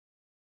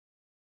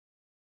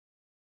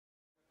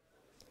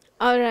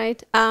All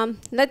right,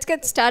 let's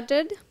get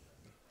started.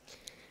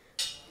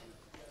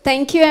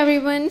 Thank you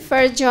everyone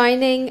for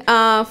joining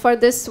for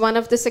this one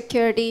of the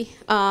security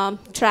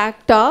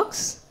track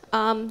talks.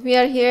 We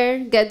are here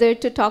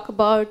gathered to talk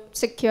about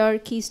secure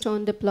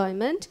Keystone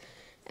deployment,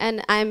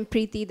 and I'm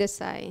Preeti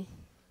Desai.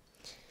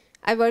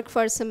 I work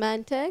for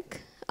Symantec.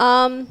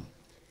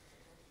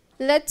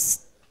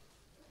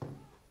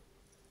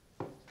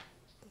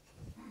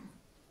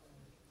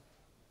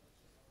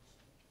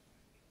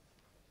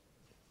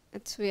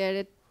 It's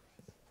weird.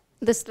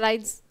 The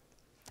slides,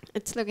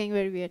 it's looking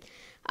very weird.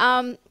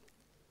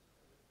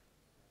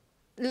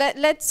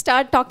 Let's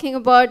start talking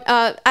about,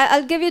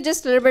 I'll give you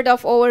just a little bit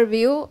of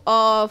overview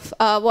of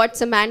what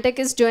Symantec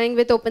is doing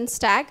with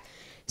OpenStack.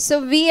 So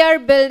we are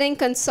building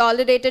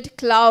consolidated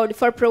cloud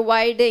for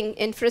providing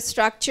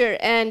infrastructure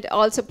and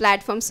also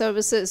platform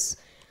services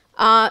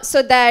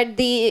so that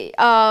the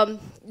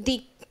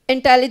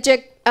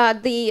intelligent,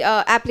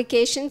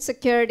 application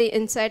security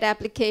inside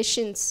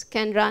applications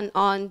can run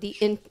on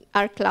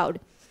our cloud.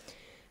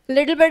 A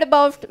little bit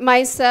about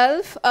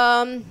myself.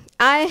 I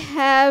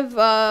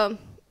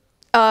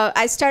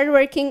started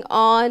working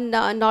on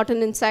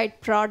Norton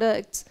Insight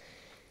products,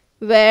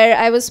 where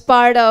I was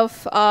part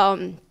of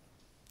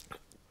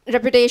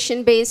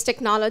reputation-based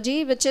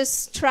technology, which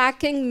is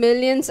tracking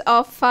millions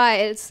of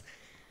files,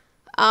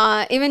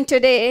 even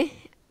today,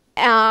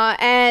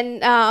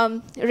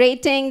 and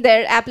rating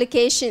their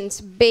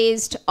applications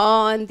based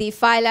on the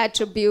file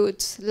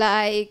attributes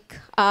like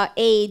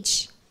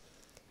age,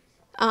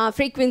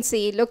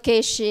 frequency,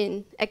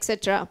 location,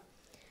 etc.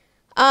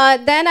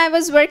 Then I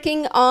was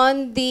working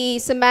on the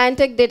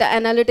Symantec Data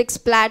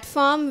Analytics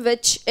platform,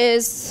 which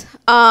is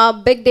a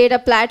big data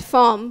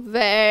platform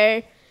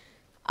where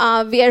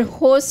we are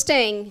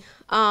hosting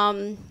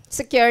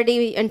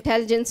security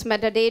intelligence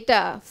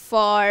metadata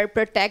for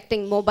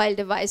protecting mobile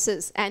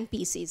devices and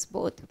PCs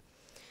both.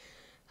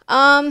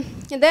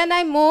 Then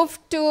I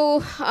moved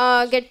to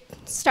get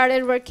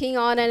started working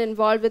on and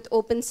involved with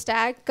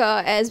OpenStack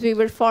as we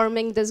were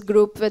forming this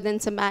group within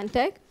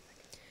Symantec.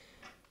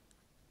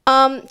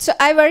 So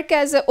I work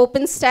as an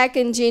OpenStack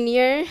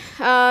engineer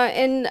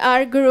in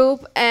our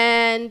group,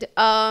 and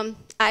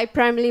I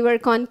primarily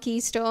work on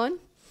Keystone.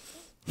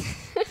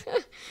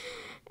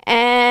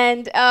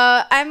 And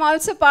I'm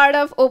also part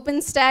of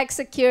OpenStack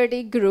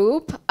security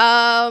group.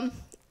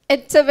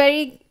 It's a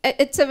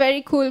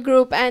very cool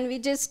group, and we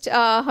just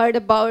heard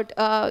about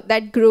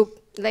that group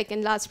like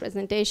in last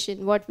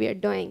presentation, what we are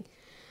doing.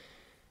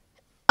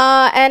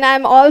 And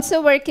I'm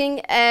also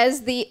working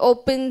as the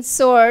open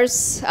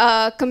source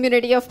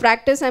community of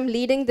practice. I'm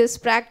leading this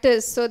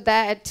practice so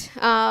that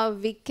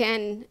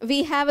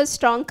we have a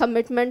strong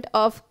commitment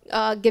of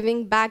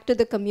giving back to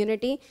the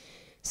community.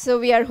 So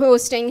we are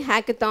hosting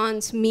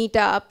hackathons,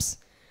 meetups.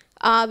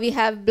 We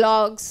have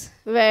blogs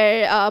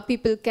where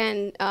people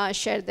can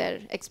share their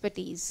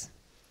expertise.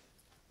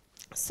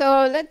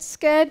 So let's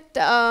get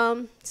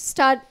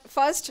start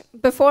first.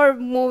 Before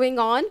moving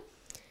on,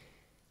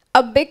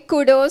 a big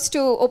kudos to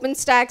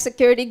OpenStack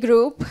Security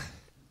Group for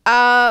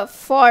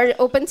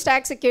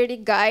OpenStack Security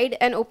Guide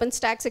and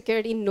OpenStack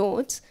Security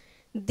Notes.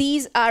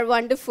 These are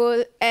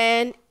wonderful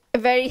and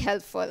very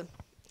helpful.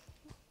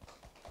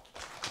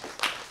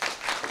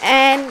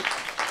 And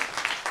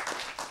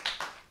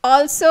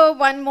also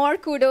one more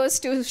kudos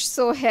to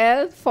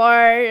Sohail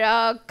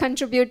for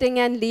contributing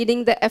and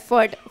leading the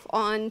effort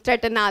on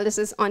threat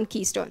analysis on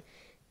Keystone.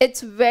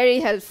 It's very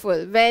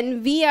helpful.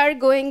 When we are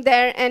going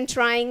there and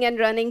trying and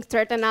running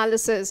threat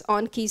analysis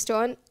on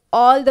Keystone,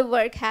 all the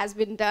work has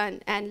been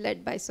done and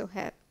led by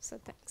Sohail. So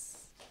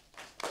thanks.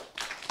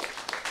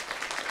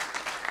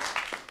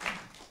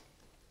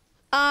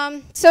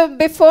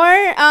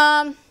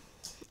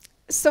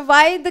 So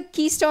why the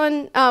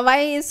Keystone? Why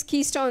is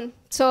Keystone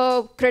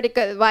so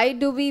critical? Why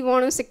do we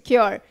want to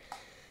secure?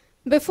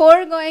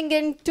 Before going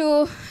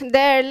into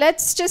there,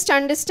 let's just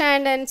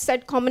understand and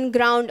set common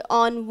ground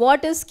on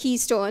what is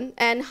Keystone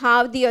and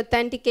how the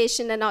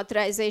authentication and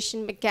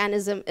authorization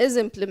mechanism is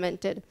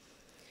implemented.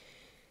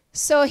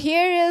 So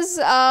here's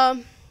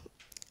the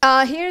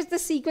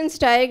sequence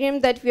diagram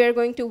that we are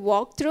going to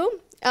walk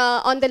through.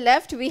 On the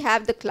left, we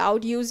have the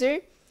cloud user,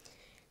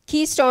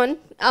 Keystone,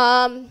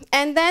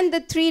 and then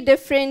the three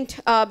different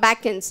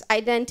backends: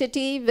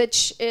 identity,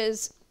 which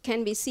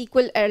can be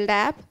SQL or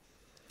LDAP,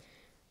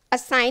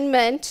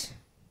 assignment,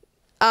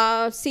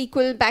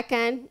 SQL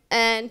backend,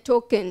 and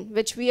token,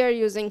 which we are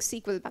using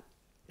SQL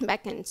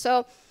backend.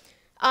 So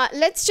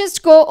let's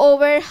just go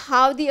over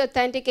how the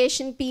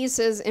authentication piece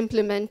is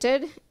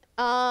implemented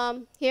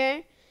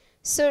here.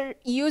 So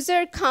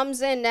user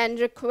comes in and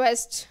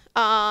requests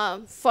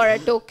for a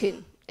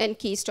token in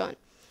Keystone.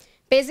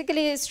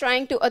 Basically, he's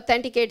trying to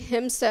authenticate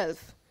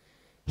himself.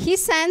 He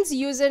sends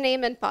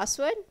username and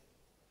password.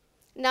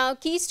 Now,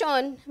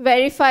 Keystone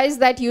verifies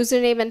that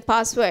username and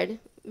password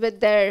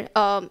with their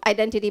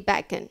identity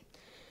backend.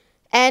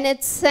 And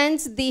it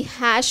sends the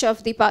hash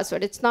of the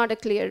password. It's not a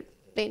clear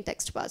plain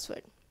text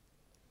password.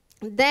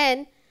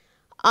 Then,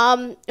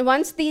 after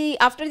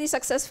the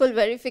successful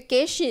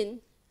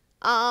verification,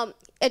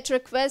 It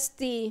requests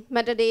the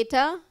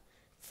metadata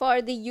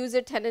for the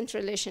user-tenant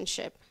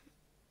relationship.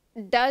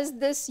 Does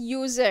this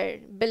user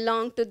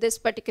belong to this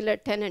particular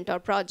tenant or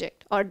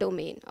project or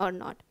domain or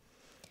not?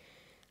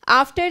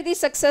 After the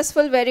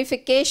successful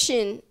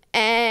verification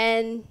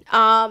and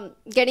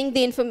getting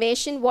the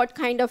information, what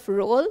kind of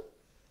role,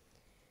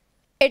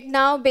 it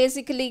now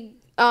basically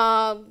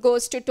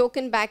goes to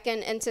token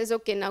backend and says,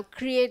 okay, now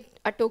create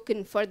a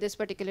token for this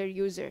particular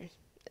user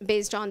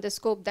based on the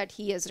scope that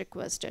he has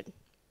requested.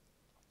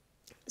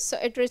 So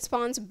it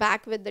responds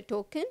back with the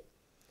token.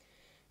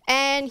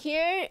 And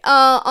here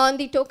on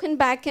the token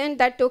backend,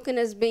 that token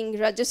is being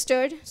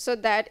registered so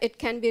that it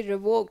can be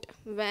revoked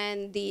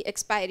when the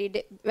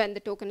when the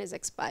token is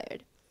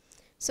expired.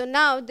 So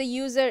now the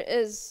user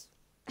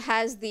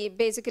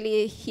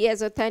basically he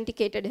has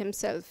authenticated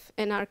himself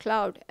in our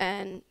cloud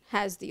and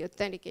has the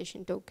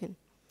authentication token.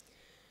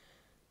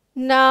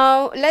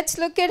 Now let's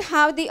look at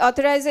how the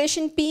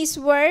authorization piece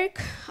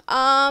work.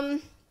 Now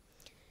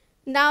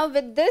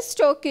with this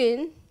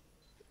token,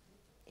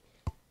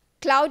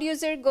 cloud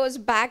user goes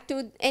back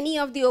to any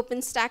of the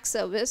OpenStack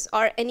service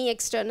or any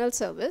external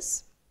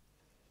service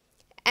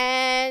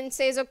and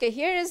says, okay,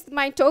 here is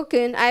my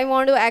token. I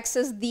want to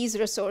access these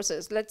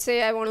resources. Let's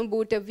say I want to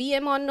boot a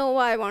VM on Nova.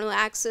 I want to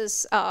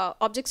access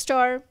object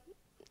store,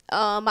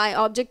 my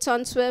objects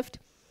on Swift.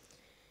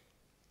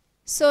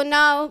 So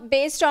now,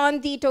 based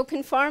on the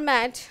token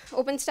format,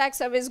 OpenStack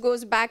service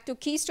goes back to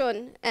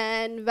Keystone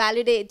and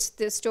validates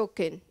this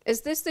token.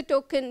 Is this the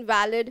token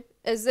valid?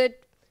 Has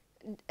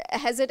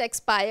it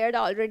expired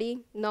already?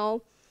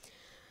 No.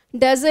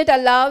 Does it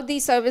allow the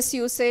service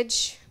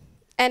usage?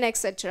 And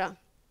etc.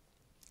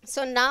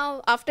 So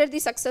now, after the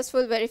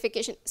successful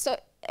verification, so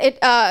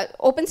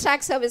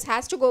OpenStack service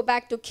has to go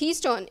back to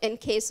Keystone in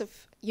case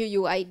of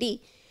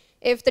UUID.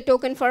 If the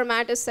token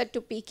format is set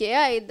to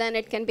PKI, then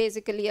it can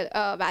basically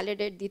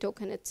validate the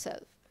token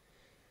itself.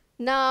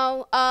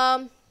 Now,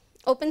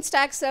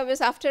 OpenStack service,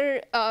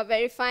 after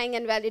verifying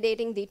and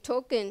validating the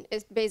token,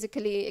 it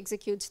basically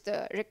executes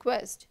the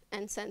request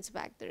and sends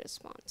back the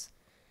response.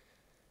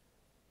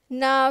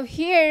 Now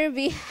here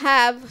we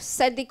have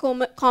set the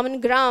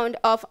common ground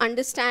of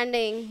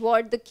understanding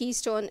what the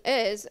Keystone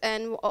is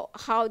and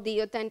how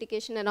the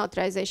authentication and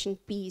authorization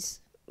piece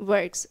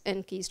works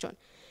in Keystone.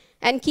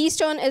 And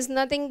Keystone is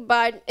nothing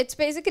but, it's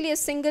basically a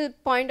single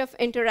point of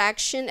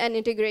interaction and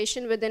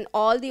integration within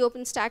all the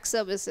OpenStack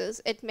services.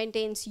 It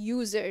maintains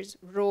users,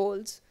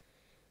 roles,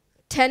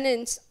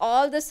 tenants,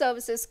 all the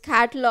services,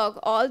 catalog,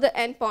 all the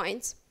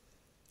endpoints.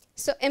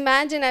 So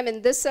imagine, I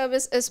mean, this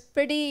service is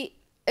pretty,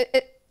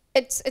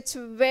 it's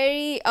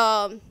very,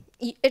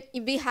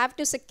 we have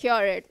to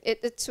secure it.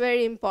 It's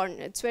very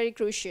important, it's very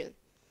crucial.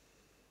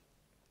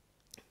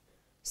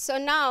 So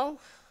now,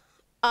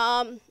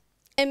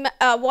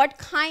 what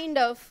kind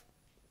of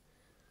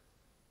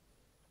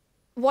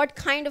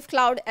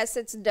cloud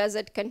assets does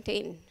it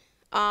contain?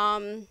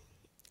 And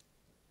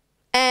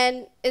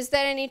is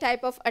there any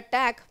type of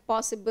attack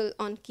possible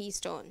on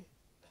Keystone?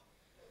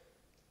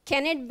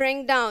 Can it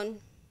bring down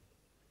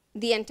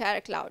the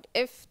entire cloud?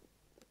 If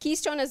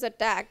Keystone is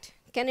attacked,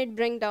 can it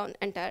bring down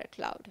entire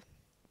cloud?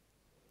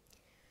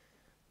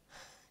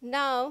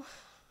 Now,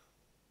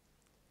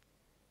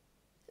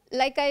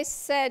 like I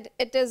said,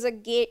 it is a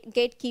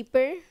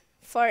gatekeeper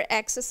for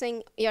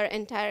accessing your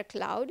entire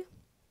cloud.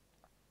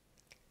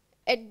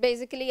 It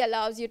basically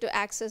allows you to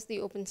access the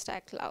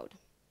OpenStack cloud.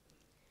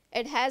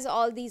 It has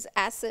all these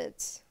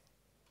assets,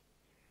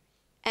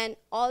 and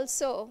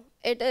also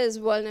it is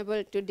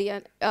vulnerable to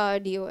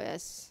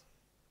DOS.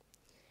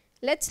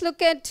 Let's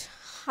look at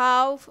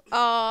how,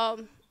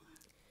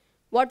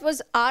 what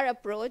was our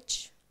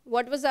approach,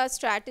 what was our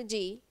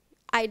strategy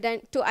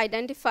to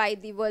identify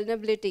the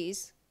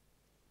vulnerabilities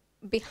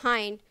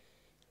behind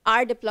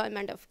our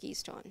deployment of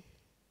Keystone.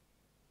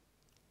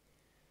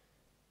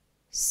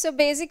 So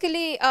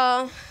basically,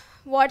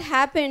 what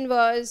happened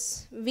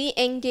was we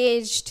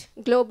engaged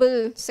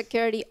Global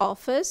Security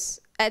Office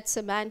at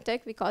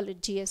Symantec. We call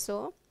it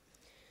GSO.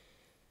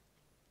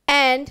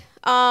 And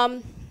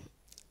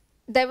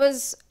there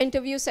was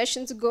interview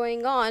sessions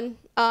going on,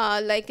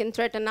 like in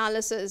threat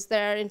analysis,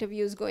 there are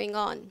interviews going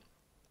on.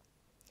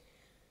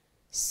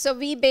 So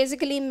we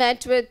basically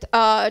met with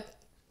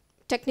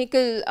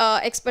technical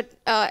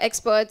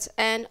experts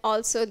and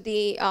also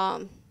the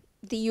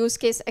use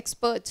case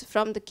experts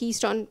from the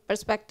Keystone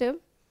perspective.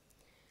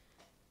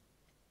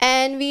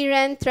 And we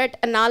ran threat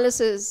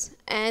analysis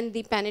and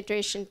the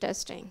penetration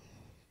testing.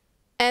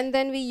 And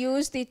then we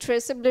used the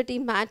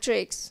traceability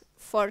matrix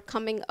for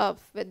coming up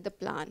with the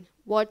plan.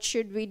 What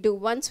should we do?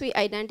 Once we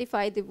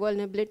identify the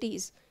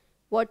vulnerabilities,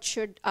 what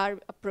should our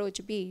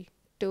approach be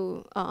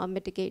to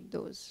mitigate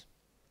those?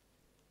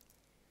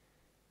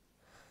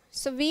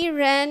 So we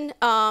ran,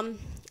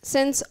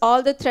 since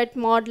all the threat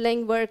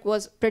modeling work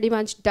was pretty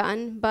much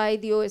done by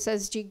the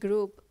OSSG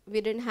group,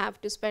 we didn't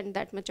have to spend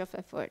that much of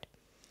effort.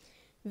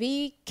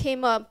 We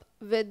came up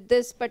with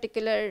this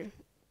particular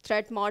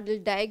threat model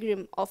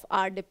diagram of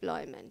our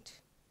deployment.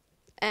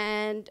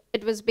 And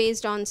it was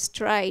based on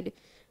STRIDE,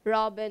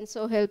 Rob and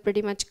Sohail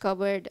pretty much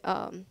covered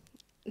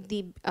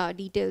the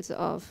details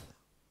of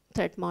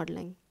threat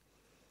modeling.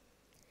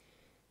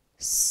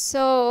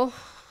 So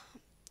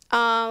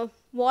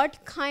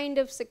what kind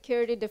of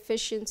security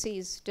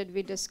deficiencies did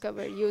we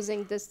discover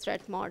using this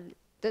threat model,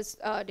 this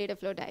data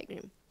flow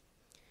diagram?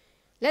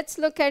 Let's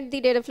look at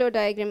the data flow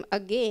diagram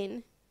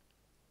again.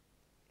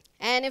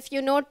 And if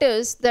you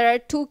notice, there are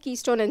 2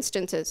 Keystone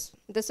instances.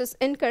 This is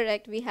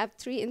incorrect. We have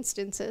 3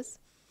 instances.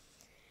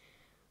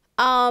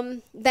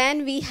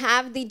 Then we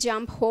have the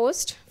jump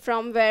host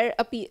from where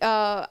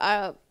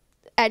a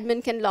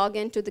admin can log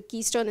into the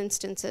Keystone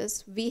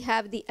instances. We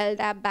have the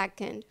LDAP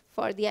backend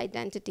for the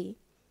identity.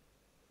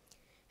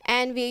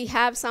 And we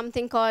have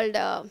something called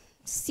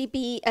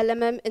CPE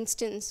LMM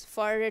instance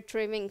for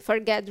retrieving, for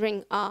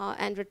gathering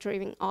and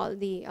retrieving all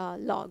the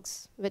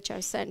logs which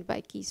are sent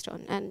by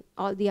Keystone and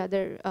all the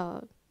other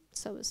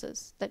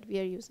services that we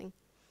are using.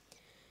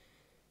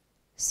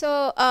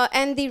 So,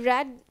 and the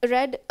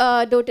red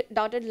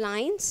dotted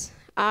lines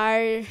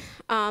are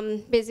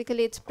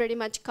basically, it's pretty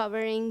much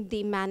covering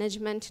the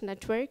management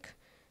network,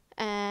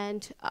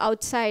 and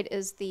outside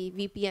is the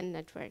VPN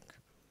network.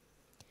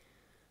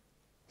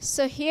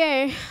 So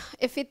here,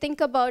 if you think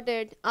about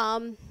it,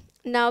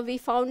 now we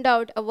found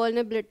out a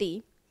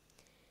vulnerability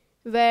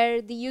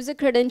where the user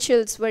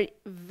credentials were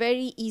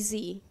very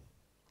easy,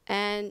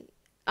 and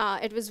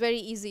it was very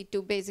easy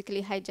to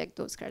basically hijack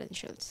those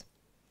credentials.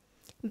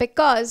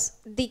 Because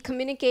the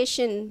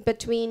communication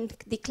between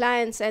the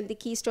clients and the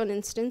Keystone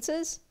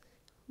instances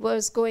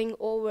was going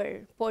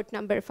over port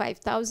number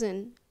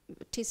 5000,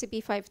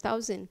 TCP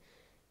 5000,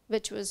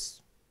 which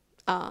was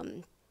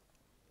not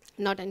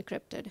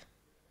encrypted.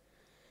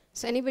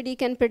 So anybody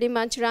can pretty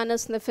much run a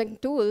sniffing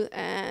tool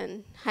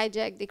and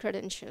hijack the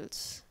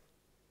credentials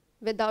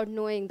without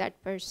knowing that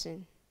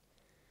person.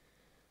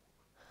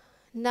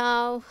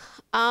 Now,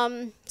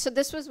 so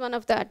this was one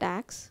of the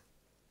attacks.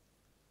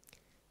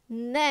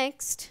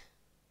 Next,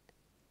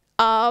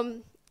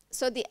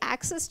 so the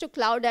access to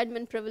cloud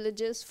admin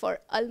privileges for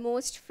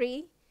almost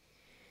free.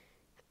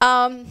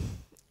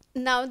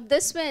 Now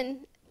this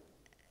one,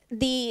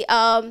 the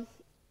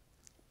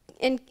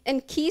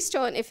in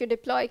Keystone, if you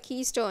deploy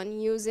Keystone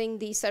using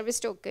the service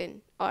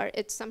token, or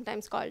it's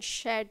sometimes called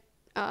shared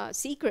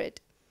secret,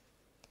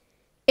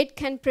 it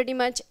can pretty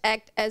much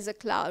act as a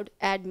cloud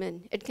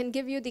admin. It can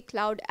give you the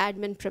cloud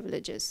admin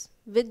privileges.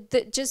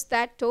 With just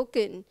that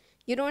token,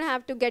 you don't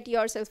have to get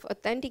yourself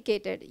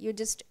authenticated. You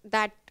just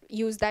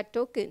use that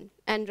token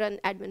and run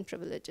admin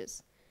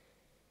privileges.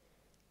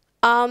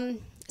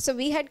 So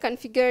we had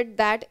configured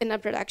that in a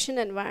production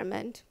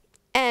environment,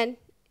 and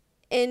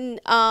in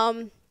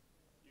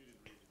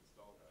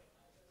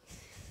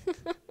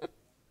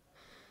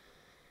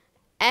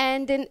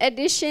and in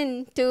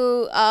addition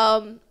to,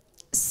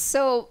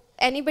 so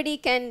anybody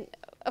can,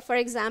 for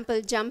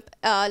example,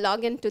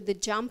 log into the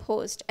jump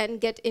host and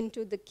get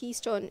into the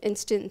Keystone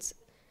instance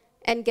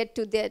and get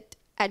to that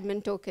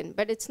admin token,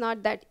 but it's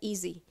not that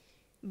easy.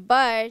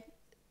 But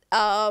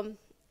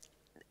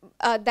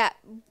that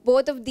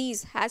both of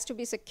these has to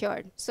be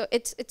secured. So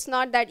it's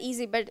not that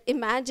easy, but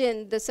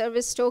imagine the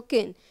service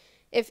token,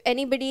 if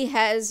anybody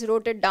has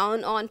wrote it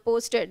down on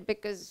Post-it,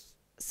 because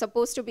it's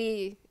supposed to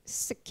be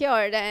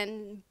secured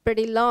and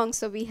pretty long,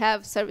 so we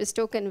have service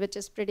token which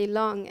is pretty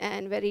long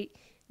and very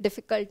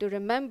difficult to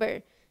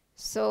remember.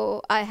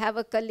 So I have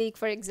a colleague,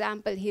 for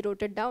example, he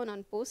wrote it down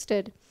on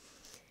Post-it.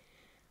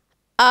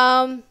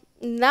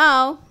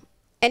 Now,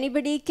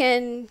 anybody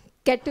can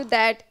get to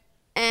that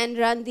and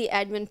run the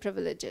admin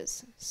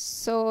privileges.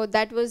 So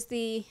that was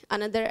the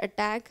another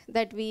attack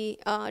that we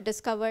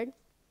discovered.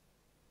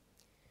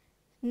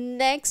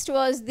 Next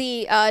was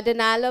the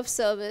denial of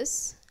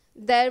service.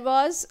 There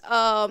was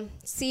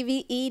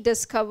CVE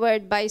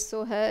discovered by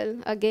Sohail,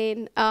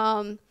 again,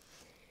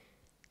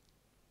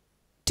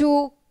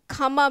 to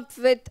come up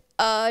with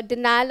a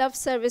denial of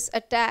service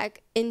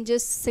attack in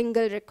just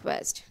single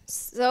request.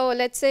 So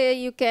let's say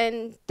you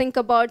can think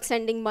about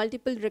sending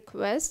multiple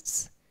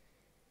requests,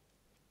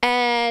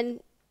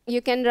 and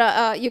you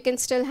can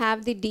still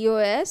have the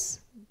DOS,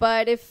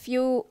 but if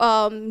you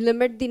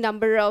limit the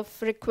number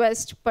of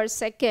requests per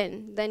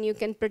second, then you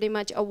can pretty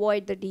much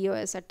avoid the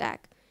DOS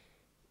attack.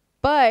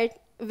 But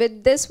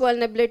with this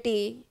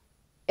vulnerability,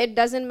 it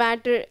doesn't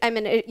matter. I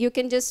mean, you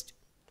can just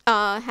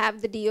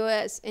have the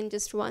DOS in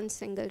just one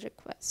single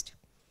request.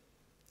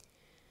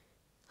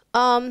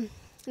 Then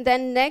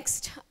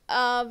next,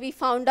 we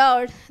found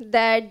out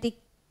that the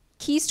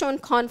Keystone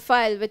conf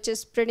file, which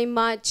is pretty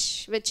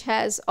much, which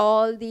has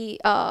all the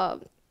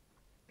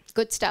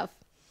good stuff,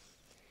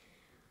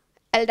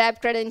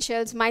 LDAP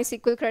credentials,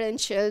 MySQL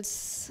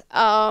credentials,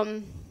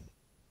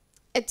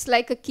 it's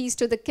like a keys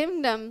to the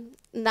kingdom.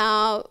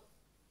 Now,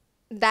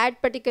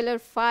 that particular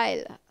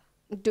file,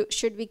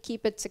 should we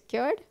keep it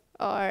secured,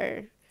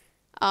 or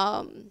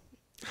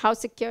how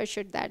secure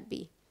should that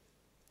be?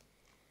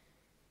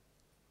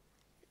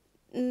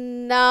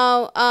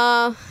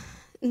 Now,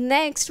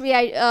 next we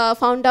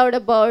found out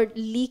about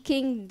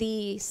leaking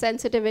the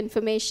sensitive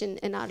information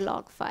in our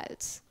log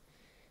files.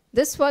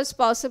 This was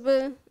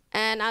possible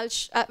And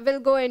we'll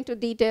go into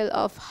detail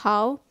of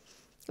how,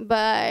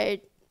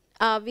 but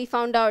we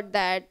found out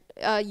that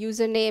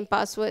username,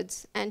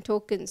 passwords, and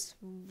tokens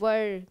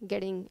were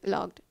getting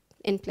logged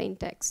in plain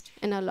text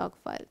in our log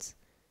files.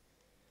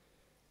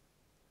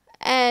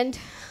 And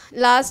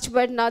last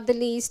but not the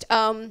least,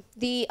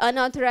 the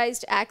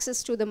unauthorized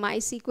access to the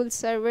MySQL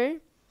server.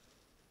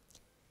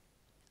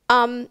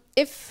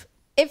 If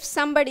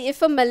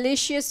a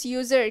malicious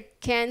user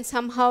can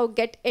somehow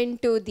get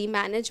into the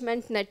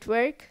management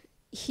network,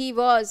 he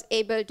was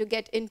able to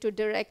get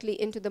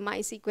directly into the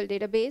MySQL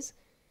database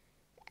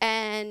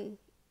and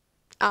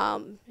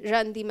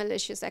run the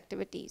malicious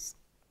activities.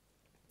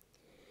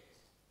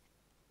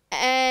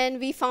 And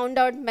we found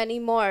out many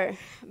more,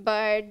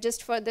 but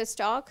just for this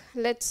talk,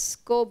 let's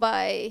go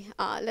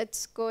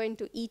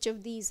into each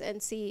of these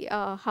and see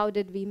how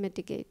did we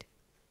mitigate.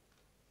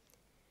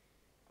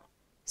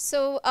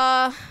 So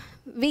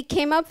we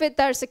came up with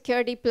our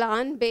security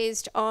plan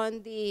based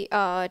on the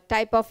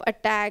type of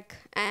attack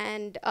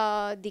and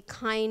the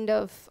kind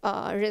of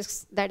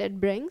risks that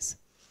it brings.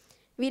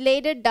 We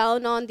laid it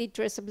down on the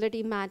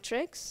traceability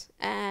matrix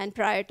and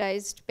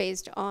prioritized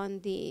based on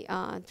the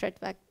threat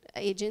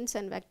agents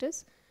and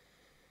vectors.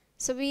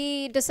 So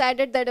we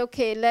decided that,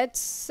 okay,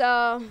 let's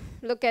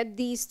look at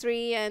these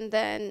three and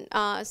then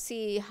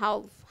see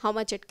how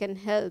much it can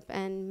help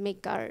and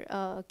make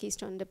our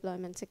Keystone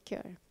deployment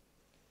secure.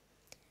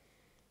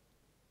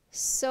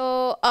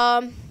 So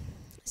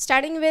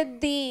starting with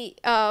the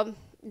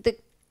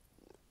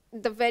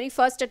very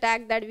first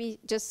attack that we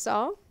just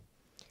saw,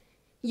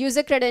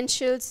 user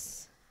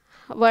credentials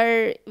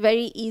were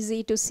very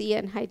easy to see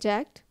and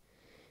hijacked.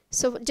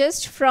 So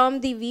just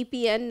from the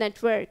VPN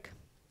network,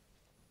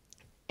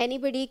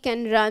 anybody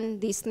can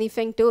run the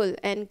sniffing tool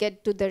and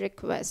get to the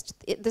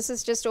request. This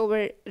is just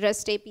over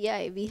REST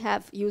API. We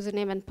have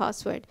username and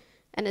password,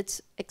 and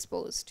it's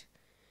exposed.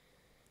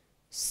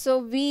 So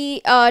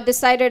we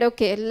decided,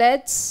 okay,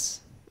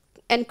 let's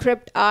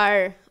encrypt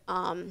our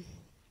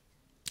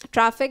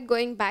traffic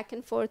going back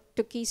and forth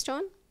to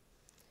Keystone.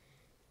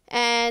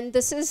 And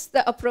this is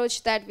the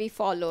approach that we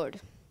followed.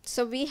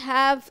 So we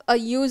have a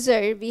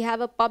user, we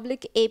have a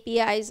public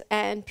APIs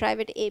and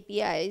private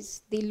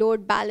APIs, the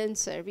load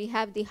balancer. We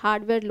have the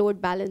hardware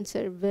load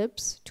balancer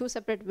VIPs, 2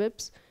 separate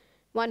VIPs,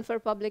 one for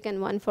public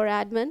and one for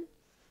admin.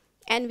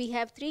 And we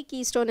have 3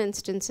 Keystone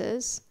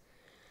instances.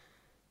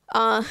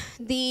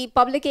 The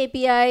public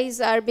APIs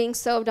are being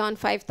served on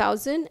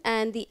 5000,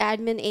 and the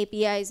admin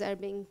APIs are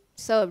being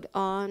served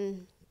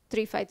on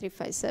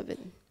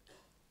 35357.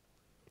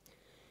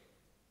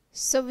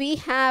 So we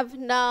have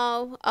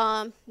now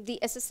the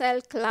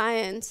SSL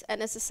clients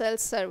and SSL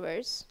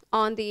servers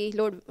on the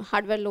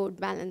hardware load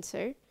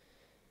balancer.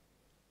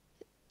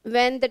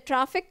 When the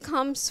traffic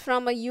comes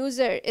from a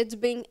user, it's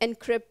being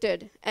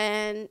encrypted,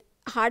 and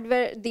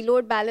the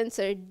load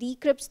balancer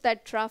decrypts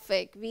that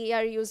traffic. We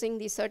are using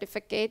the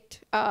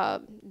certificate,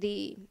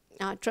 the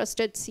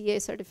trusted CA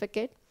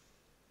certificate.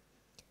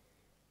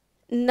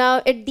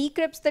 Now it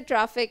decrypts the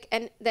traffic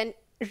and then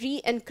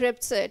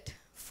re-encrypts it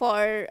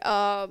for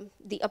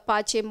the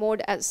Apache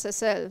mode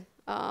SSL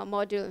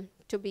module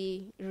to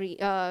be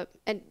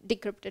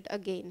decrypted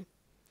again.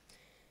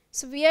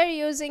 So we are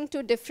using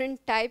 2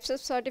 different types of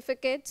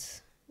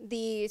certificates,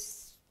 the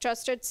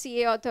trusted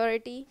CA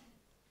authority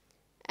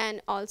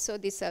and also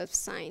the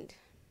self-signed.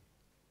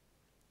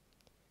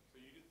 So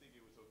you didn't think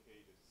it was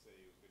okay to say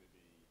it was going to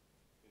be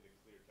in the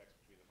clear text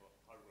between the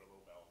hardware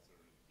load balancer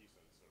and the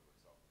Keystone server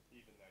itself,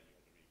 even that you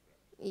had to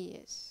re-encrypt?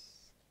 Yes.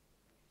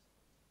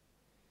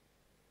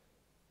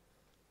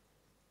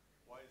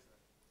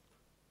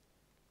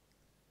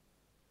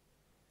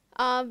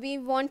 We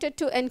wanted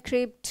to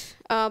encrypt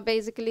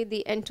basically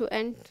the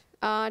end-to-end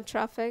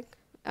traffic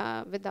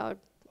without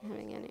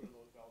having any.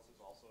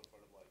 Also in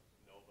front of like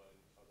Nova and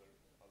other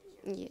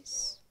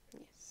Yes,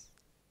 yes.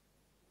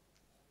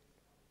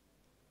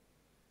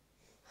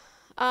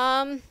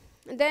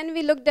 Then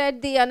we looked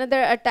at the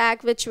another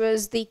attack, which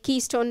was the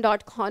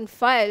keystone.conf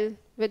file,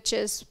 which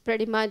is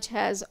pretty much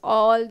has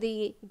all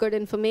the good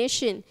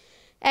information.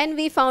 And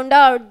we found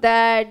out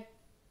that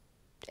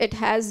it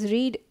has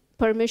read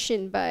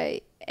permission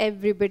by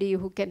everybody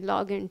who can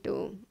log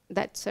into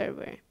that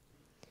server.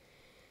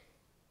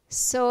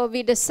 So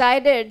we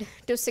decided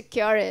to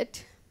secure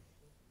it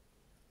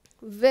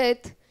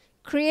with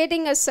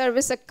creating a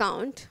service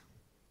account,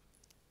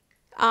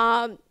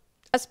 a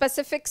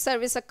specific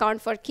service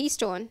account for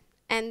Keystone,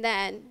 and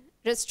then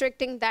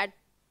restricting that,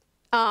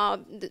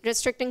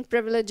 restricting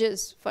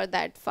privileges for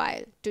that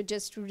file to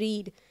just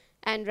read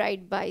and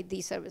write by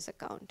the service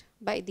account,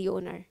 by the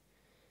owner.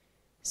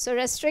 So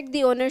restrict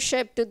the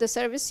ownership to the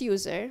service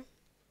user,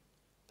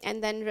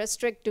 and then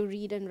restrict to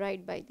read and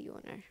write by the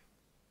owner.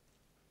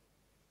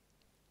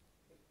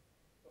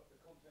 But the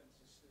contents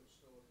is still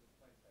stored in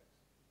plain text?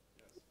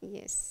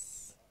 Yes.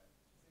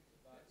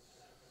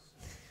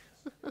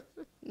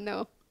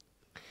 No.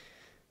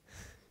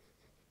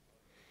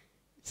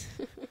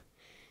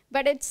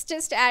 But it's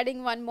just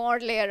adding one more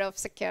layer of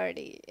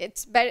security.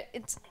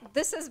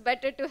 This is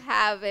better to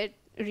have it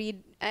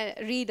read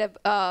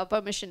a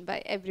permission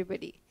by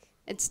everybody.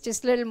 It's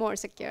just a little more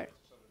secure.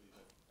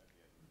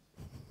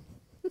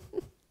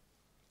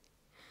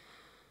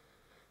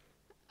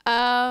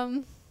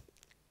 Um,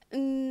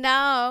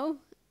 Now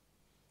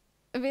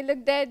we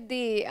looked at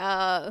the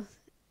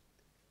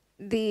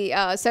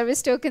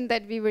service token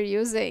that we were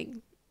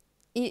using.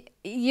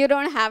 You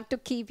don't have to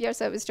keep your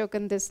service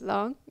token this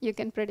long. You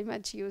can pretty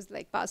much use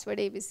like password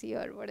ABC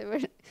or whatever.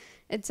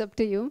 It's up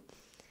to you.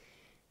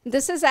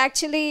 This is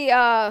actually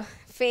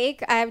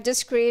fake. I have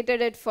just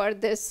created it for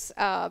this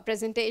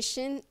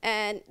presentation,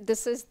 and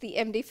this is the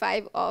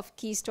MD5 of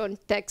Keystone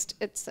text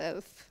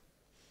itself.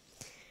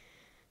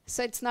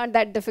 So it's not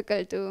that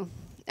difficult to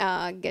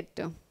get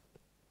to.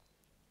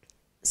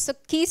 So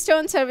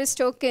Keystone Service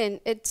Token,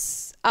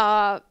 it's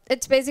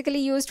basically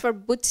used for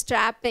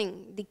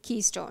bootstrapping the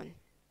Keystone.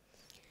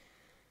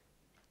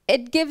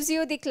 It gives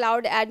you the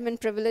cloud admin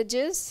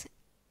privileges,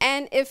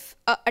 and if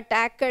an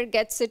attacker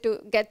gets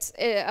to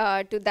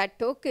that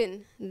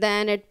token,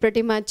 then it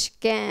pretty much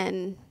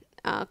can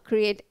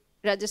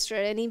register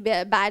any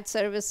bad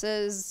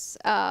services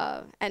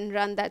and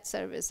run that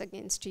service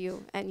against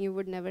you, and you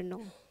would never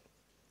know.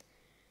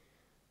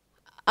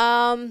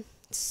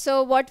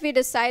 So what we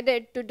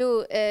decided to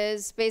do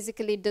is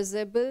basically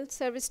disable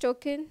service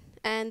token,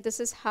 and this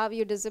is how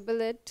you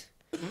disable it.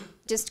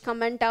 Just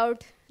comment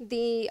out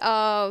the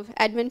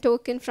admin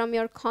token from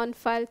your conf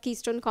file,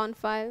 Keystone conf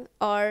file,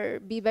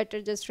 or be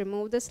better, just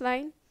remove this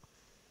line.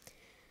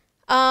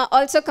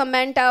 Also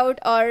comment out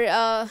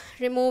or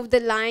remove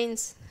the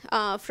lines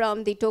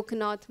from the token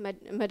auth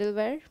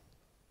middleware.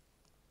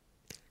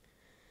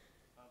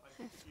 I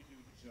think if you do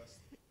just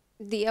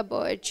The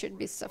above, it should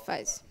be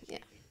suffice. Yeah.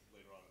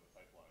 later on in the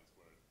pipelines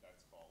where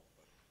that's called,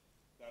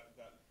 but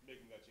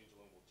making that change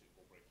alone will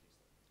break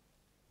Keystone.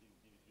 You need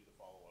to do the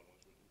follow-on,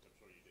 which I'm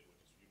sure you did,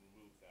 which is you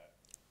remove that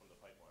from the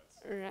pipelines.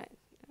 Right,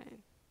 right.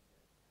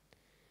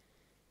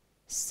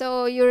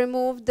 So you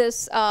remove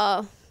this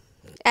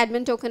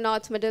admin token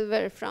auth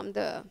middleware from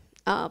the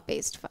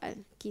paste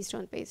file,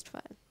 Keystone paste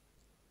file.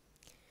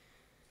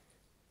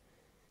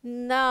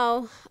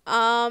 Now,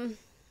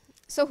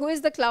 so who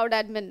is the cloud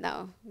admin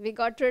now? We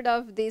got rid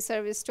of the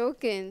service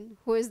token.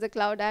 Who is the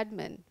cloud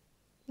admin?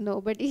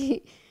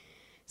 Nobody.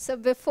 So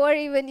before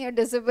even you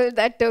disable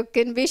that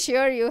token, be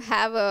sure you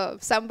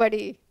have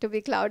somebody to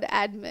be cloud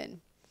admin.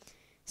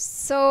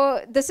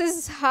 So this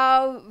is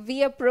how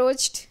we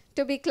approached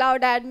to be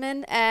cloud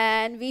admin,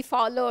 and we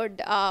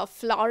followed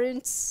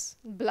Florent's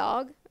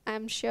blog.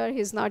 I'm sure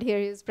he's not here.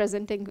 He's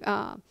presenting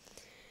on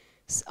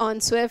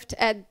Swift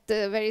at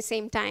the very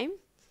same time.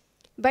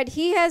 But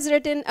he has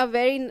written a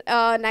very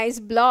nice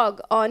blog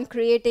on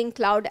creating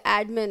cloud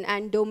admin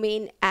and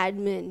domain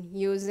admin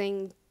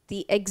using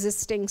the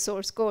existing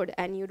source code,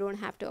 and you don't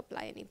have to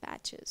apply any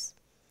patches.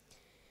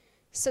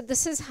 So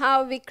this is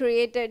how we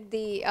created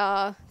the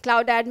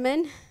cloud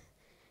admin.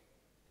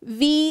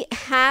 We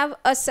have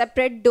a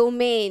separate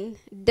domain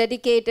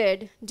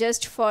dedicated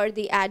just for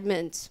the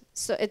admins.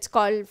 So it's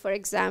called, for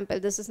example,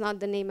 this is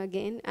not the name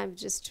again, I've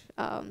just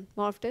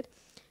morphed it,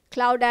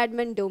 cloud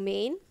admin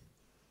domain.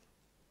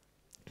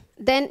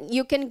 Then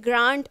you can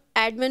grant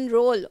admin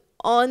role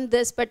on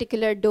this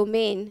particular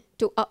domain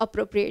to an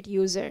appropriate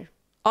user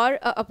or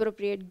an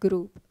appropriate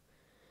group.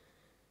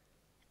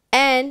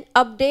 And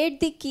update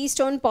the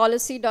keystone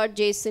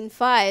policy.json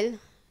file.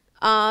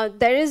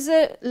 There is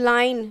a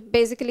line,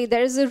 basically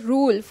there is a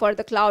rule for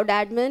the cloud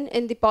admin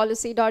in the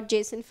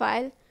policy.json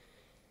file.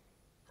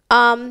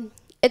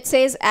 It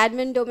says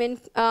admin domain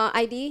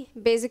ID.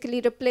 Basically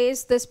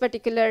replace this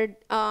particular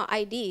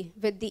ID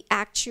with the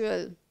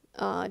actual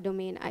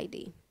domain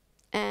ID.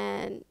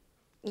 And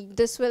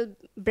this will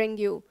bring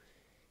you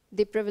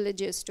the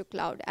privileges to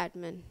cloud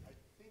admin. I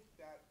think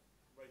that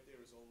right there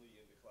is only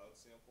in the cloud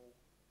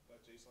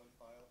sample.json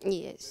file.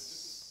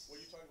 Yes. What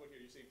you're talking about here,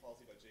 you're saying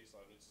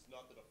policy.json, which is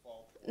not the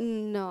default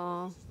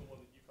No. one. This is the one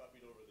that you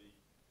copied over the.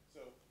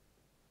 So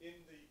in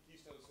the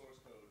Keystone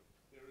source code,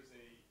 there is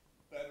a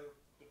better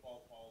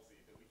default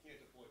policy that we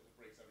can't deploy because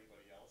it breaks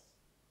everybody else.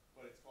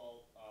 But it's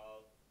called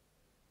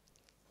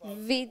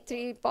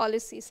V3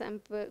 policy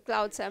sample,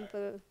 cloud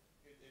sample.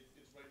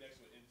 It's right next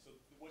to it. And so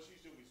what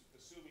she's doing is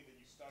assuming that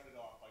you started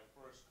off by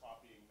first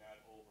copying that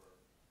over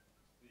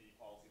the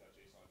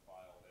policy.json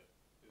file that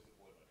is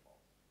deployed by default.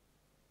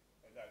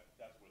 And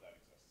that's where that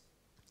exists.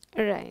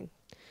 Right.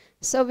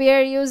 So we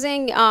are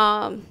using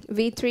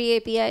V3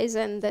 APIs,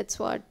 and that's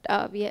what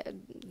we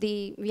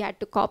had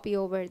to copy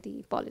over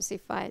the policy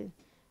file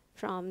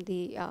from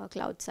the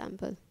cloud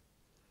sample.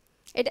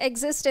 It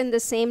exists in the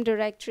same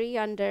directory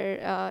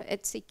under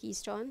etc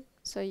Keystone,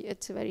 so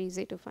it's very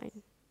easy to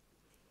find.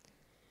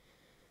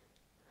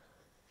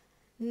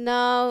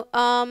 Now,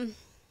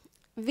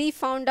 we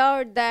found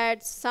out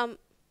that some.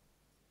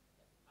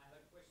 I have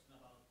a question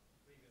about the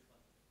previous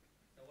one.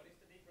 So what is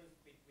the difference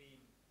between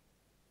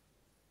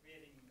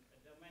creating a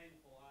domain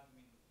for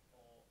admin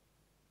or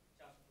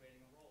just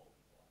creating a role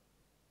for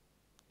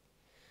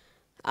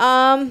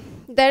admin?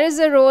 There is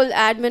a role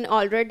admin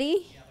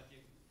already. Yeah, but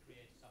you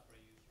create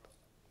separate user or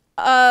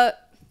something.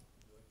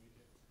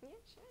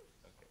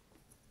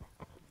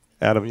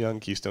 Adam Young,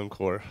 Keystone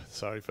Core.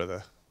 Sorry for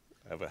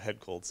I have a head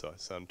cold, so I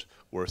sound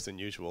worse than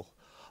usual.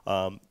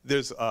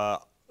 The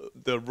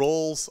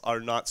roles are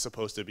not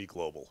supposed to be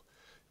global.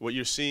 What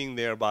you're seeing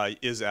there by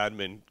is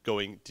admin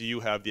going, do you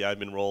have the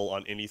admin role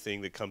on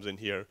anything that comes in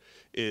here,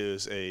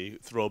 is a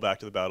throwback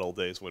to the bad old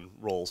days when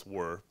roles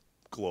were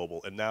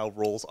global. And now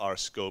roles are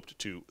scoped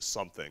to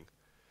something.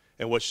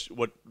 And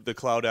what the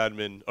cloud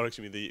admin, or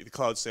excuse me, the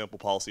cloud sample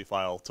policy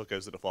file took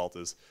as the default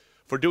is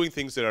for doing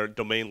things that are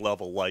domain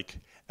level, like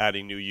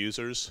adding new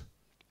users,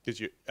 because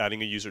you're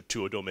adding a user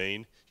to a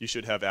domain, you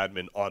should have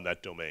admin on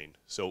that domain.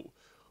 So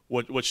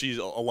what she's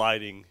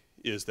aligning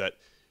is that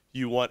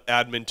you want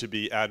admin to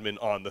be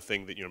admin on the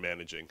thing that you're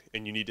managing,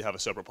 and you need to have a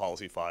separate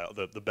policy file,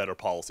 the better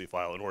policy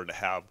file, in order to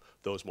have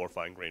those more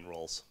fine-grained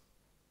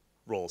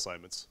role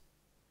assignments.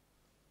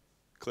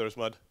 Clear as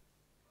mud?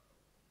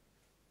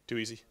 Too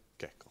easy?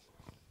 Okay, cool.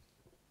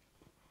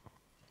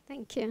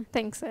 Thank you.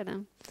 Thanks,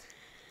 Adam.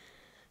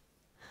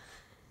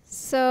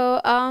 So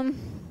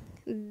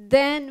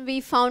then we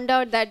found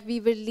out that we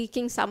were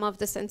leaking some of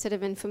the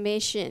sensitive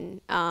information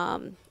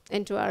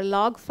into our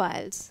log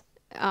files,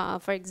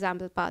 for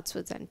example,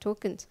 passwords and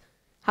tokens.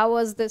 How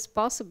was this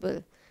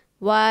possible?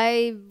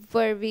 Why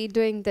were we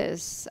doing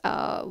this?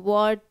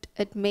 What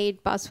it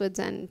made passwords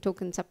and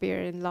tokens appear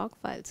in log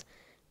files?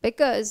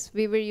 Because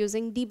we were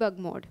using debug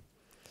mode.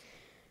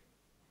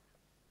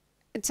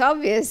 It's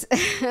obvious.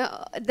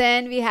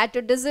 Then we had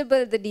to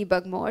disable the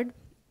debug mode.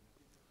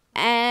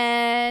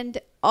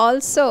 And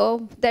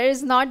also, there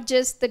is not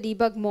just the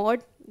debug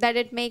mode that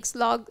it makes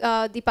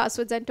the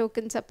passwords and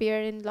tokens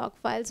appear in log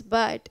files,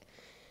 but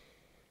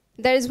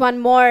there is one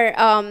more.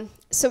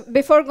 So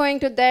before going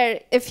to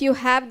there, if you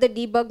have the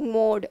debug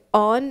mode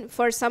on,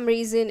 for some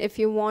reason, if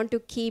you want to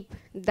keep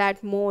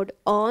that mode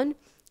on,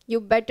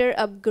 you better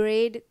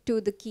upgrade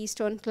to the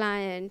Keystone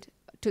client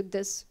to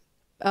this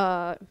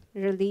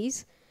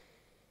release,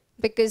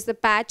 because the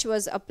patch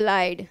was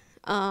applied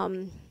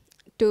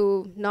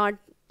to not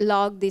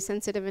log the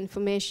sensitive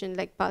information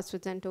like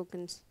passwords and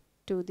tokens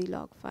to the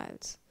log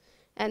files.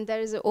 And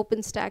there is an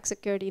OpenStack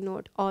security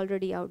note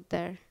already out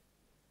there.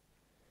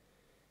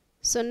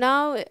 So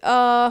now,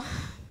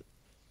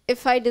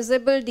 if I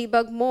disable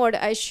debug mode,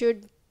 I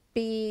should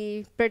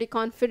be pretty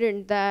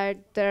confident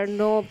that there are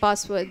no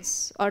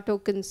passwords or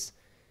tokens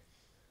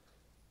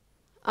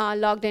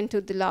logged into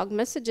the log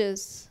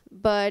messages,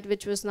 but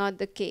which was not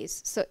the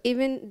case. So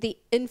even the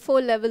info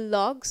level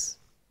logs,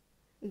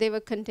 they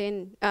were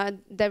contained,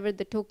 there were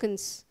the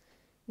tokens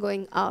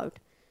going out.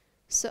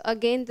 So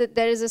again,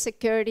 there is a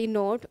security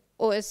node,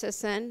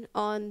 OSSN,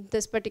 on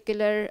this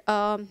particular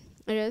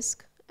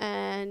risk,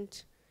 and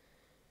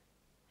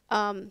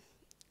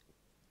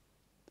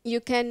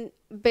you can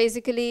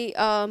basically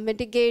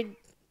mitigate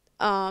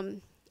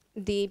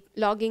the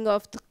logging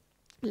of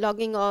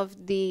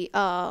the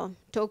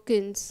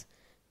tokens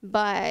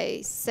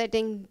by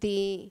setting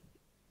the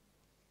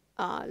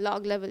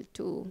log level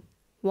to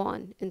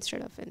 1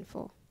 instead of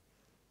info.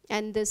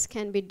 And this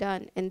can be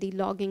done in the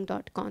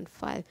logging.conf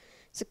file.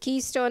 So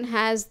Keystone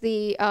has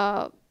the,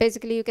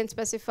 basically you can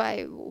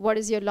specify what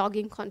is your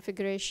logging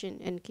configuration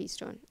in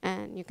Keystone,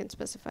 and you can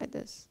specify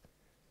this.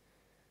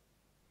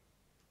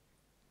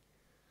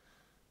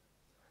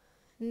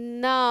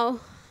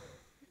 Now,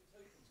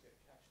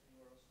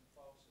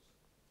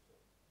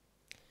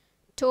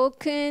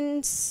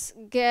 tokens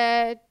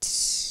get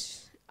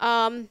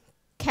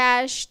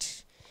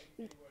cached.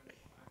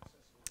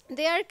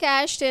 They are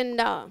cached in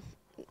And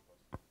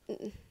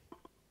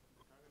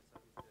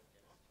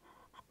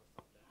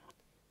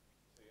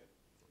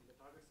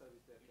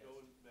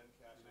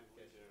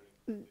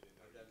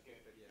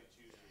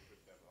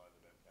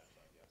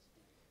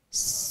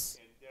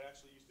there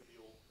actually used to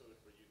be old code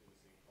for using this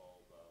thing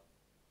called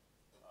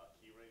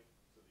keyring,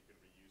 so that you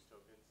could reuse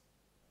tokens.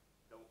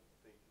 Don't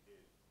think it,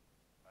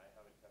 I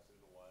haven't tested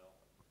in a while. I'm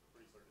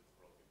pretty certain it's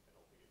broken. I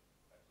don't think it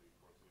actually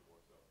works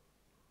anymore, so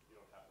you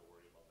don't have to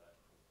worry about that.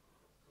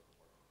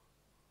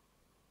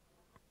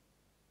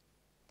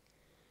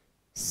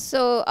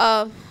 so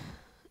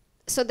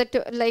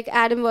like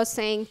Adam was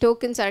saying,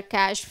 tokens are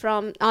cached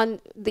from on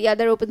the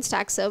other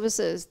OpenStack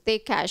services. They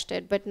cached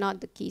it, but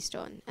not the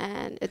Keystone.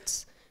 And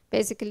it's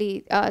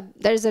basically,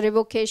 there's a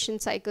revocation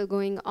cycle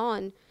going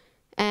on,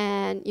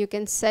 and you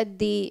can set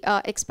the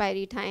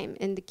expiry time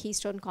in the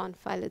Keystone conf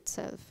file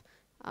itself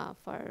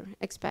for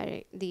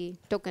expiry, the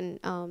token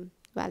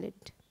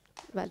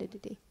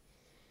validity.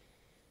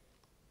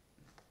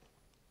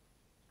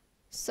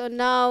 So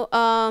now,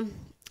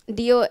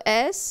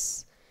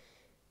 DOS,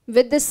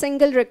 with this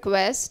single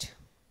request,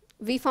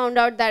 we found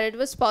out that it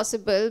was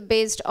possible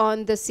based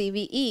on the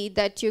CVE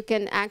that you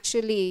can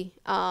actually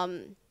have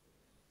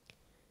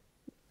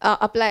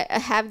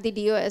the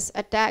DOS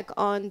attack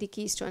on the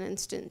Keystone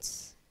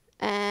instance.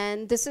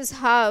 And this is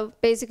how,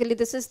 basically,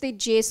 this is the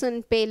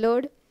JSON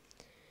payload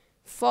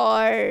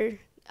for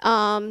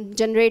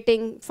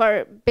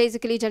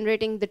basically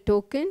generating the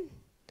token.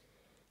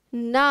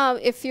 Now,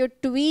 if you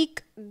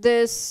tweak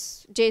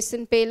this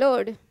JSON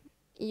payload,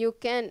 you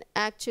can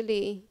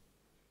actually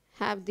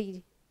have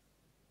the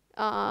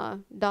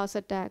DOS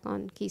attack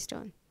on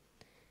Keystone.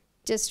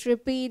 Just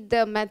repeat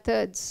the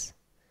methods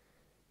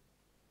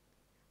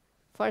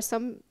for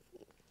some,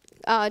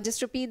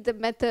 just repeat the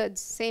methods,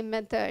 same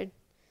method,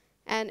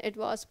 and it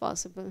was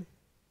possible.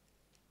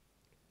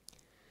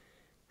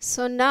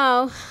 So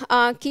now,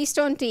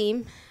 Keystone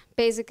team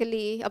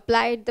basically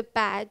applied the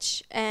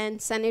patch and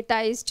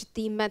sanitized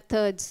the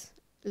methods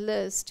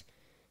list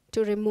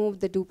to remove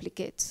the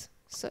duplicates.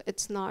 So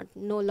it's no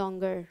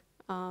longer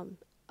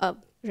a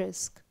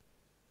risk.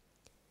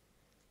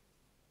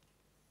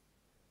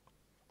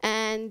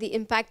 And the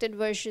impacted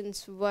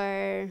versions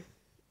were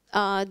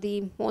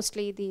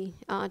mostly the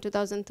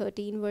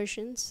 2013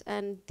 versions,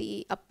 and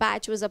a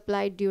patch was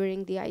applied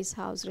during the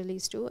Icehouse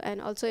release too, and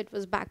also it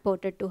was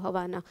backported to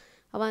Havana.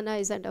 Havana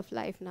is end of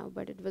life now,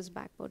 but it was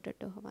backported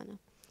to Havana.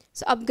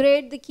 So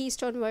upgrade the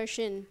Keystone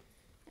version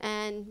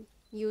and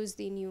use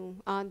the new,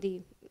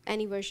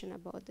 any version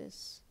above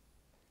this.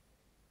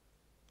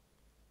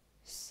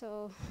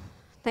 So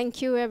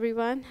thank you,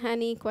 everyone.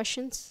 Any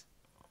questions?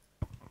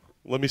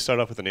 Let me start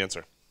off with an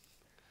answer.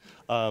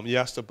 You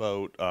asked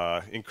about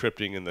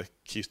encrypting in the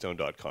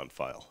keystone.conf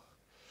file.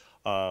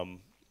 I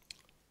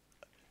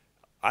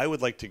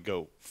would like to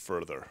go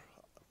further.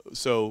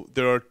 So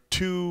there are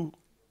two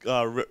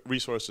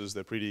resources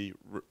that Preeti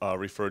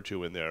referred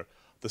to in there.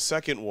 The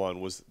second one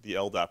was the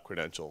LDAP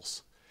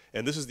credentials.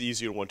 And this is the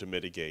easier one to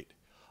mitigate.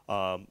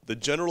 The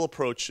general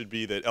approach should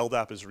be that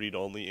LDAP is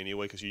read-only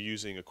anyway, because you're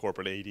using a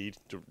corporate AD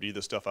to read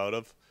the stuff out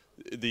of.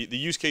 The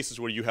use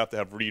cases where you have to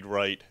have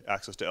read-write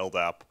access to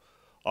LDAP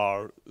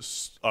are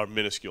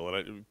minuscule, and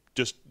I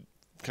just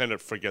kind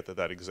of forget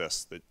that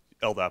exists, that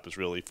LDAP is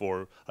really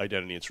for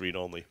identity, it's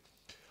read-only.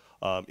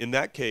 In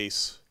that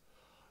case,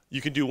 you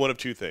can do one of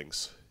two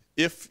things.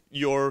 If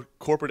your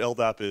corporate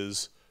LDAP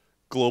is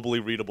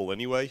globally readable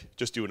anyway,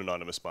 just do an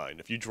anonymous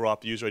bind. If you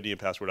drop the user ID and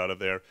password out of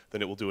there,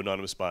 then it will do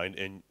anonymous bind,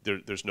 and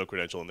there's no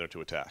credential in there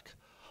to attack.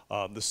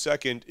 The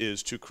second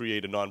is to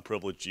create a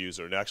non-privileged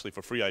user, and actually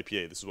for free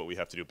IPA, this is what we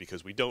have to do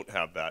because we don't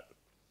have that.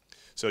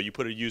 So you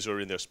put a user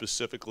in there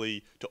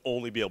specifically to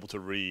only be able to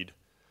read,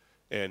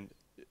 and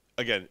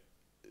again,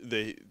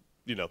 they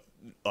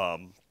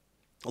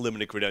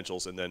eliminate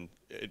credentials, and then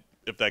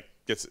if that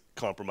gets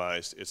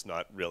compromised, it's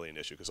not really an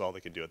issue because all they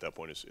can do at that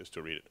point is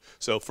to read it.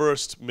 So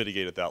first,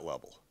 mitigate at that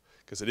level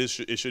because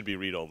it should be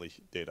read-only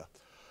data.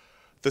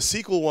 The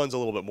SQL one's a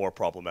little bit more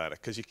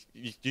problematic because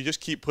you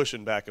just keep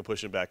pushing back and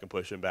pushing back and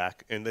pushing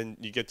back, and then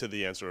you get to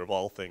the answer of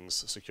all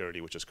things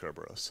security, which is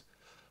Kerberos.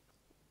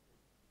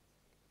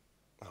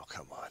 Oh,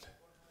 come on.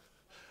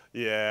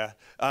 Yeah.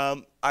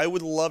 I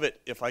would love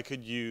it if I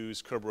could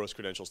use Kerberos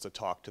credentials to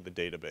talk to the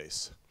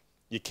database.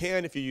 You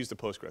can if you use the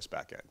Postgres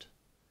backend.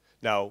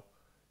 Now,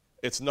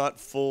 it's not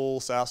full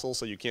SASL,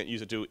 so you can't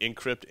use it to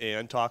encrypt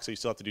and talk, so you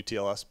still have to do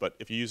TLS. But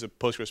if you use a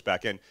Postgres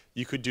backend,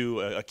 you could do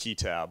a key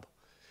tab.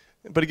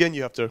 But again,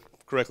 you have to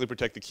correctly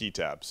protect the key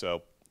tab.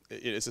 So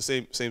it's the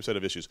same set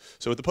of issues.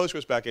 So with the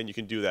Postgres backend, you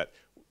can do that.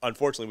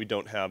 Unfortunately, we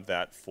don't have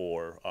that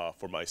for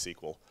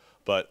MySQL.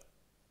 But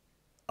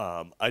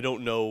I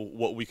don't know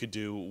what we could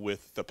do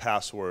with the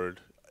password.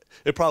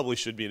 It probably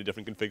should be in a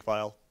different config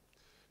file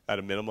at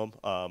a minimum.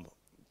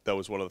 That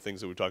was one of the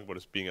things that we were talking about,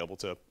 is being able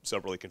to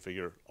separately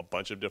configure a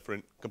bunch of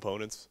different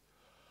components.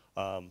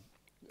 I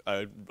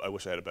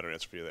wish I had a better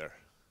answer for you there.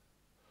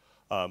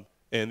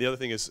 And the other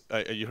thing is,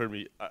 you heard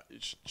me,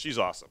 she's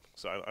awesome.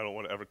 So I don't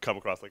want to ever come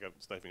across like I'm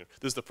sniping her.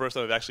 This is the first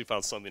time I've actually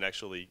found something to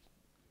actually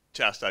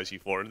chastise you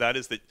for, and that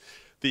is that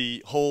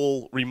the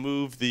whole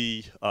remove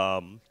the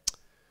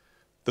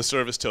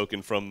service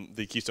token from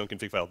the Keystone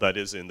config file. That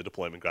is in the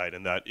deployment guide,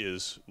 and that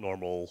is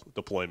normal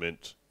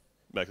deployment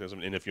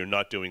mechanism. And if you're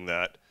not doing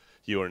that,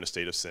 you are in a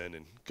state of sin,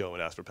 and go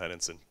and ask for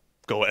penance and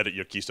go edit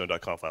your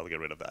keystone.conf file to get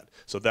rid of that.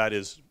 So that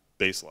is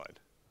baseline.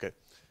 Okay,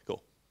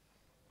 cool.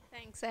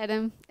 Thanks,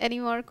 Adam. Any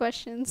more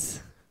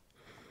questions?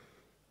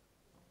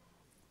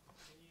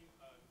 Can you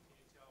tell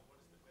what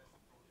is the best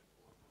approach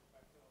for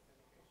two-factor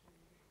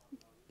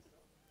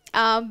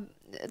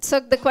authentication? So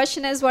the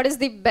question is, what is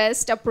the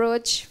best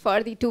approach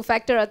for the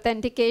two-factor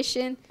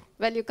authentication?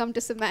 Well, you come to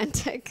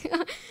Symantec.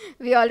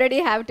 We already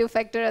have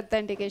two-factor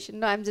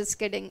authentication. No, I'm just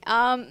kidding.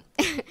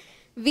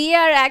 We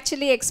are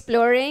actually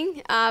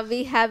exploring.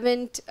 We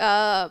haven't.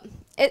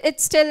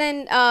 It's still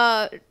in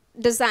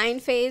design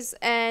phase,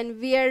 and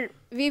we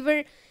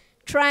were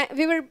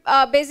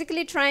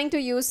basically trying to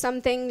use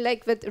something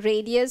like with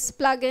Radius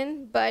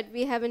plugin, but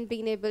we haven't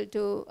been able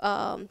to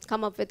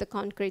come up with a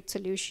concrete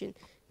solution.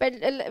 But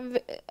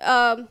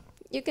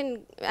you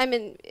can,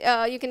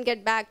 you can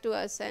get back to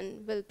us,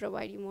 and we'll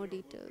provide you more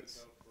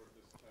details.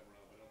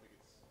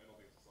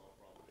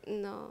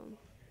 No.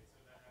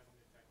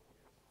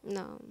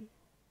 No.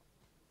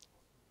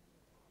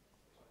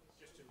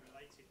 Just a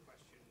related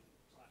question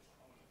 / on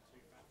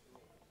two-factor.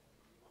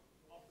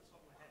 Off the top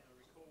of my head, I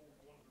recall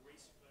one of the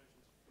recent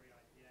versions of free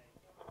IPA,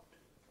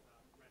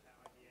 Red Hat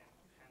IBM,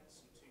 had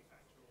some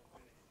two-factor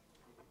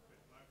authentication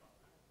with mobile app.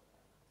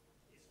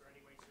 Is there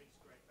any way to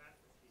integrate that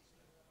with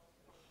Keystone?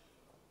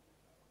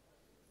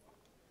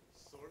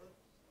 Sort of.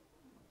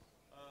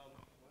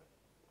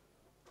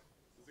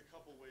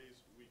 couple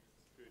ways we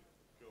could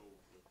go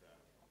with that.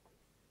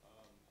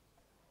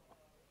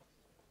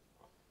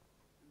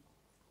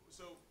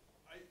 So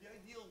the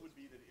ideal would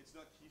be that it's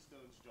not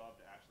Keystone's job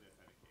to actually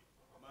authenticate.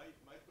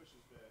 My push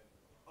has been,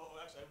 oh,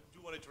 actually, I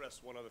do want to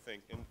address one other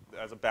thing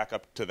as a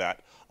backup to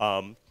that.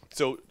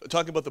 So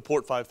talking about the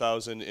port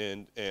 5000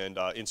 and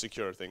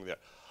insecure thing there.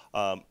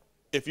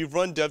 If you've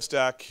run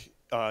DevStack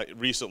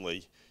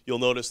recently, you'll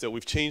notice that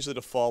we've changed the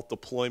default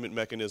deployment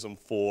mechanism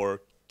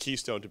for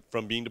Keystone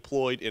from being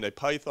deployed in a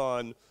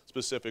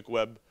Python-specific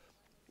web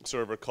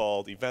server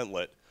called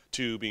Eventlet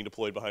to being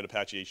deployed behind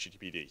Apache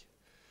HTTPD.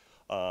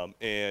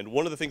 And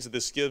one of the things that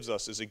this gives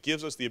us is it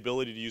gives us the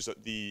ability to use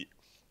the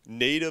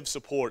native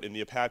support in the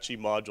Apache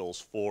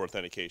modules for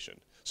authentication.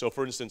 So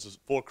for instance,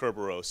 for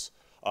Kerberos,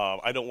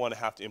 I don't want to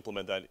have to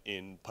implement that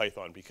in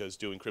Python because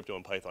doing crypto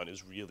in Python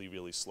is really,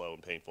 really slow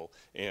and painful,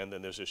 and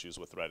then there's issues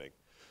with threading.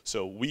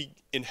 So we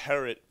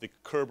inherit the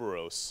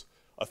Kerberos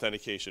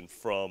authentication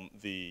from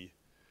the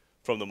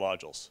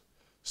modules.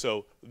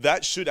 So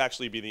that should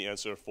actually be the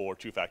answer for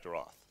two-factor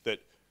auth. That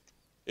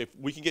if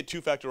we can get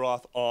two-factor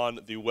auth on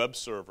the web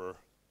server,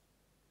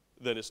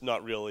 then it's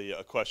not really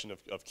a question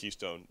of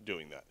Keystone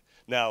doing that.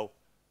 Now,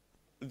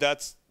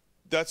 that's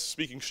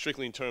speaking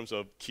strictly in terms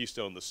of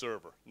Keystone the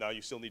server. Now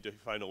you still need to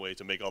find a way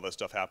to make all that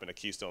stuff happen at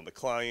Keystone the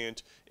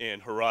client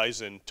and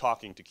Horizon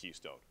talking to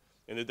Keystone.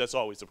 And that's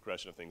always the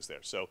progression of things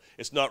there. So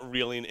it's not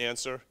really an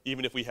answer.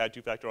 Even if we had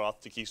two-factor auth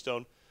to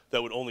Keystone,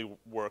 that would only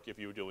work if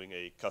you were doing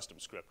a custom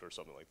script or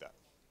something like that.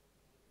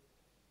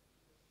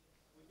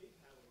 We did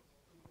have a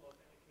people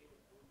authenticated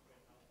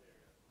blueprint out there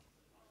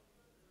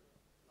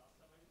last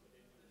time, but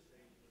then you say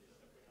you just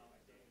separate out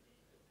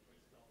identity from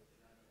Keystone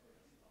and I don't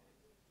know that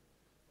stuff.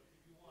 But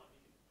if you want, you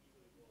can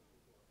easily go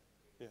Google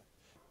authentication. Yeah.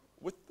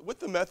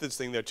 With the methods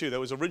thing there too, that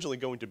was originally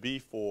going to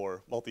be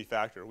for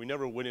multi-factor. We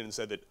never went in and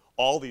said that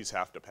all these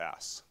have to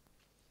pass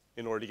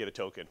in order to get a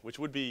token, which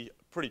would be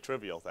pretty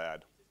trivial to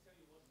add. Just tell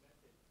you what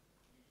method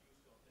you use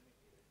to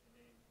authenticate it, and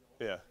then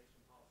the Yeah.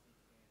 authorization policy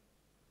can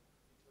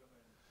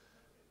determine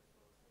the method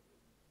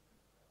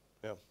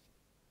as well. Yeah.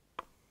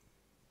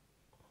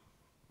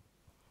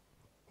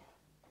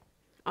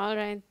 All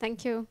right.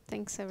 Thank you.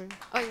 Thanks, everyone.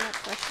 Oh, you have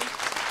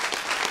questions?